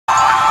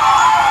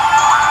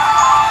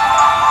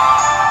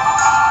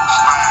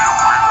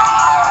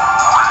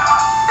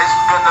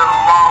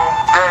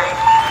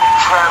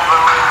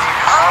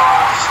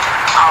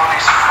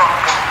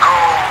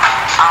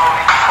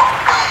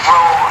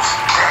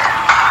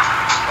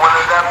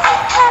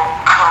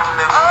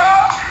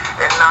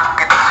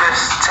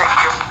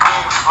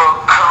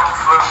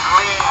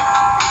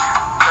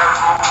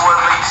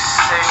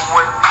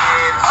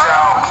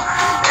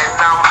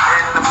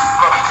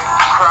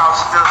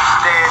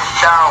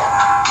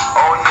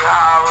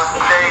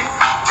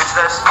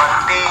that's my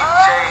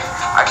DJ.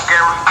 I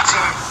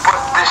guarantee put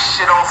this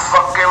shit on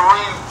fucking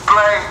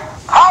replay.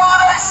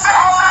 Holiday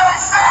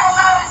season.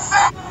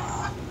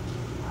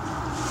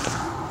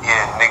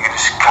 Yeah, nigga,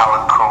 this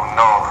Calico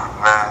North,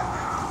 man.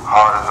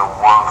 Heart of the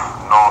Wolf,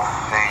 North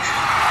Face,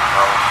 you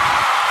know.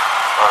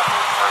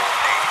 Fucking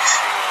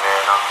DC,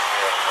 man. I'm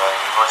here, man.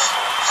 You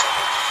listening to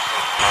this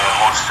shit, man.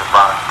 Hosted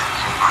by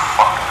DJ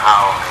fucking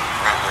Holiday,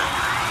 nigga.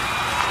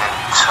 Get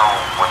in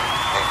tune with it,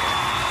 nigga.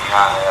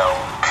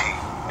 Y'all